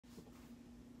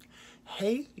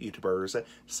Hey, YouTubers,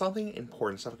 something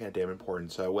important, something kind of damn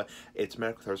important. So, it's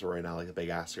Medical Thursday right now, like the big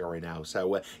ass cigar right now.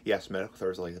 So, yes, Medical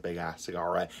Thursday, like the big ass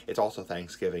cigar. It's also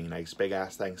Thanksgiving, nice big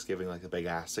ass Thanksgiving, like the big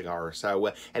ass cigar.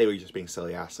 So, anyway, just being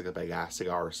silly ass, like a big ass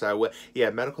cigar. So, yeah,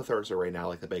 Medical Thursday right now,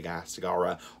 like the big ass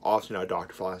cigar. Obviously, not a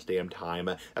doctor for the last damn time.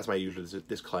 That's my usual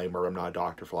disclaimer. I'm not a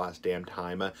doctor for the last damn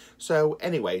time. So,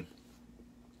 anyway.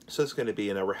 So this is going to be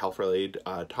another health-related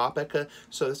topic.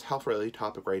 So this health-related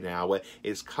topic right now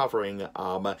is covering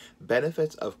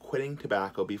benefits of quitting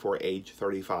tobacco before age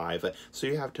 35. So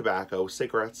you have tobacco,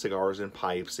 cigarettes, cigars, and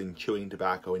pipes, and chewing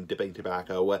tobacco, and dipping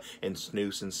tobacco, and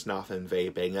snus, and snuff, and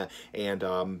vaping.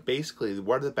 And basically,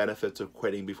 what are the benefits of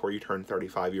quitting before you turn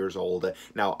 35 years old?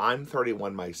 Now, I'm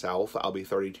 31 myself. I'll be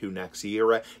 32 next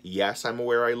year. Yes, I'm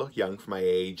aware I look young for my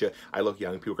age. I look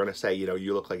young. People are going to say, you know,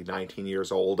 you look like 19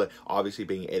 years old. Obviously,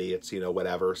 being idiots, you know,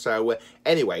 whatever. So,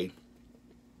 anyway,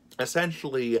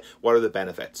 essentially, what are the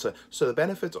benefits? So the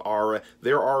benefits are,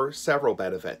 there are several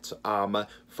benefits.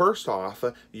 First off,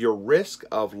 your risk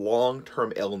of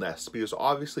long-term illness, because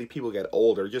obviously people get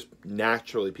older, just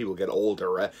naturally people get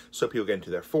older. So people get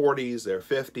into their 40s, their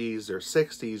 50s, their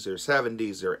 60s, their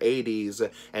 70s, their 80s,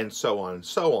 and so on and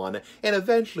so on. And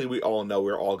eventually, we all know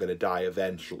we're all going to die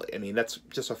eventually. I mean, that's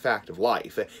just a fact of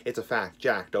life. It's a fact,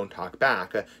 Jack. Don't talk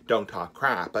back. Don't talk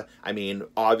crap. I mean,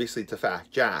 obviously, it's a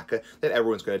fact, Jack, that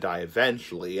everyone's going to die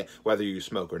eventually, whether you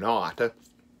smoke or not.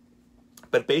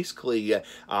 But basically,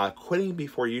 quitting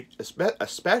before you,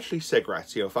 especially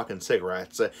cigarettes, you know, fucking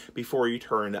cigarettes, before you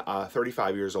turn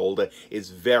 35 years old is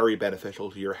very beneficial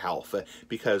to your health.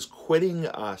 Because quitting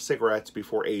cigarettes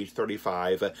before age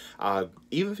 35,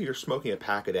 even if you're smoking a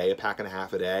pack a day, a pack and a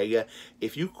half a day,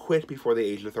 if you quit before the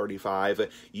age of 35,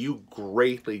 you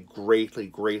greatly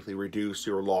reduce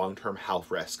your long-term health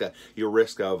risk. Your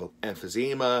risk of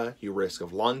emphysema, your risk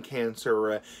of lung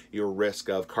cancer, your risk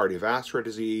of cardiovascular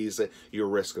disease, your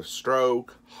risk of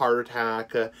stroke, heart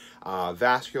attack,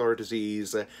 vascular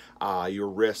disease, your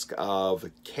risk of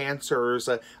cancers,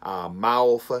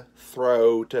 mouth,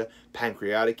 throat,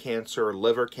 pancreatic cancer,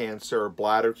 liver cancer,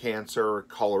 bladder cancer,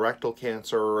 colorectal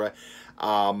cancer,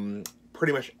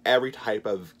 pretty much every type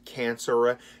of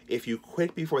cancer. If you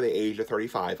quit before the age of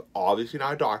 35, obviously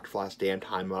not a doctor for the last damn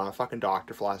time, I'm not a fucking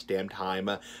doctor for the last damn time,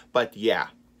 but yeah.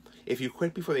 If you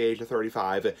quit before the age of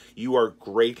 35, you are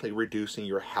greatly reducing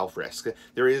your health risk.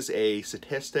 There is a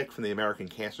statistic from the American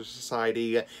Cancer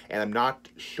Society, and I'm not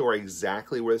sure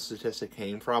exactly where the statistic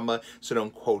came from, so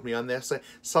don't quote me on this.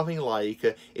 Something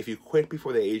like, if you quit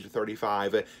before the age of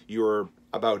 35, you're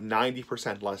about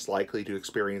 90% less likely to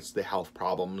experience the health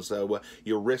problems. So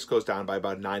your risk goes down by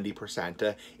about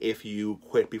 90% if you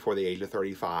quit before the age of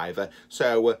 35.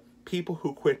 So people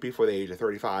who quit before the age of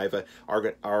 35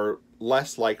 are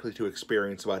less likely to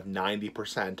experience about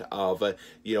 90% of,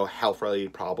 you know,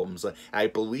 health-related problems. I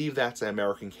believe that's an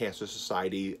American Cancer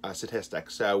Society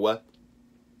statistic. So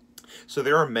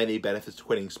there are many benefits to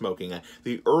quitting smoking.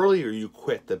 The earlier you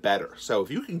quit, the better. So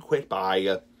if you can quit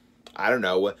by, I don't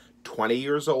know, 20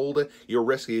 years old, your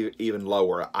risk is even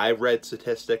lower. I've read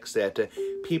statistics that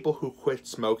people who quit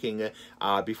smoking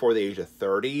before the age of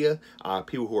 30,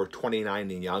 people who are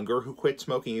 29 and younger who quit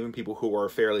smoking, even people who are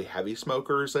fairly heavy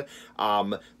smokers,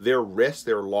 their risk,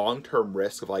 their long-term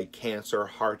risk of like cancer,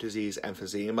 heart disease,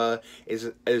 emphysema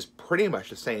is pretty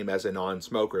much the same as a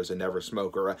non-smoker, as a never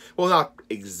smoker. Well, not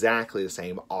exactly the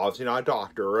same. Obviously not a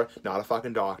doctor, not a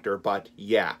fucking doctor, but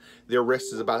yeah, their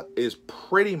risk is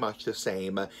pretty much the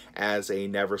same as a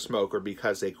never smoker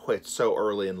because they quit so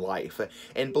early in life.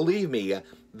 And believe me,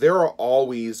 there are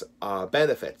always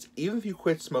benefits. Even if you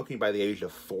quit smoking by the age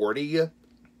of 40,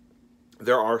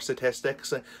 there are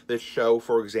statistics that show,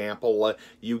 for example,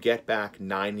 you get back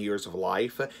 9 years of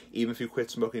life. Even if you quit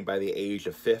smoking by the age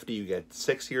of 50, you get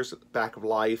 6 years back of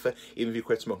life. Even if you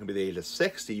quit smoking by the age of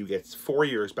 60, you get 4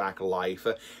 years back of life.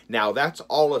 Now, that's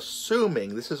all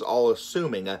assuming, this is all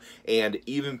assuming, and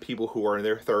even people who are in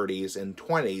their 30s and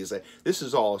 20s, this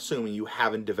is all assuming you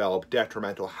haven't developed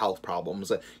detrimental health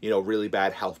problems, you know, really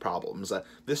bad health problems.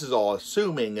 This is all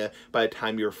assuming by the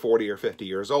time you're 40 or 50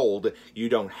 years old, you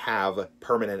don't have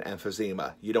permanent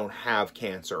emphysema, you don't have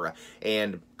cancer,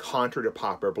 and contrary to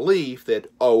popular belief that,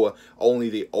 oh, only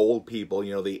the old people,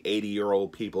 you know, the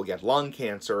 80-year-old people get lung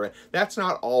cancer, that's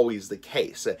not always the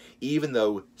case. Even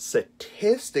though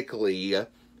statistically,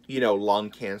 you know, lung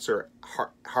cancer,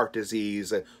 heart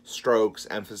disease, strokes,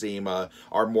 emphysema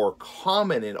are more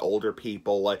common in older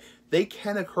people, they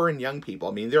can occur in young people.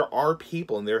 I mean, there are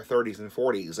people in their 30s and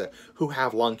 40s who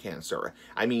have lung cancer.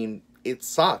 I mean, it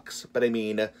sucks, but I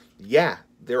mean, yeah,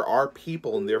 there are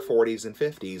people in their 40s and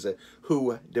 50s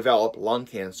who develop lung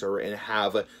cancer and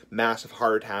have massive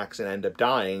heart attacks and end up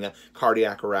dying,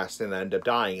 cardiac arrest and end up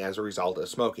dying as a result of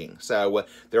smoking. So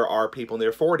there are people in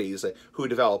their 40s who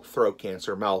develop throat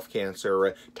cancer, mouth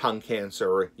cancer, tongue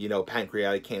cancer,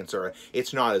 pancreatic cancer.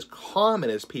 It's not as common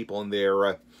as people in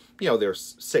their their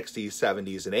 60s,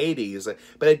 70s, and 80s,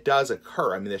 but it does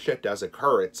occur. I mean, the shit does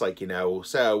occur. It's like,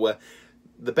 so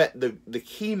the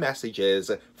key message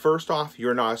is, first off,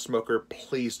 you're not a smoker,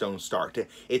 please don't start.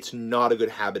 It's not a good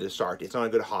habit to start. It's not a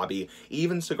good hobby.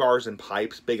 Even cigars and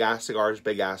pipes, big-ass cigars,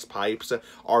 big-ass pipes,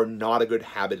 are not a good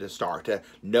habit to start.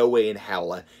 No way in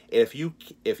hell. If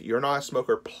you're not a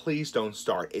smoker, please don't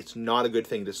start. It's not a good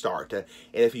thing to start. And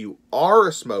if you are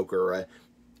a smoker,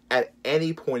 at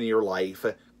any point in your life,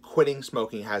 quitting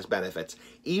smoking has benefits.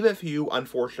 Even if you,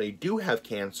 unfortunately, do have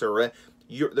cancer,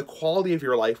 the quality of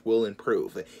your life will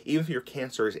improve. Even if your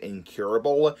cancer is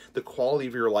incurable, the quality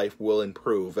of your life will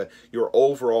improve. Your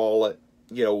overall,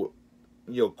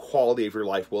 quality of your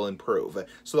life will improve.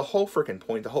 So the whole fucking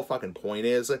point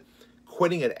is,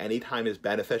 quitting at any time is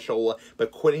beneficial,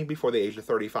 but quitting before the age of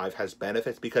 35 has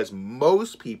benefits because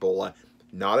most people,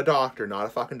 not a doctor, not a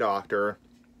fucking doctor,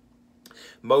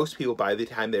 most people, by the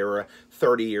time they were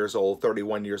 30 years old,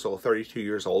 31 years old, 32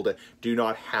 years old, do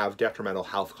not have detrimental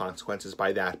health consequences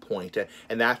by that point.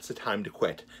 And that's the time to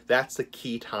quit. That's the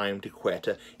key time to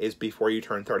quit, is before you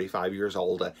turn 35 years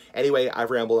old. Anyway,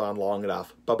 I've rambled on long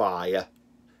enough. Bye-bye.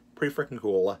 Pretty freaking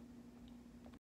cool.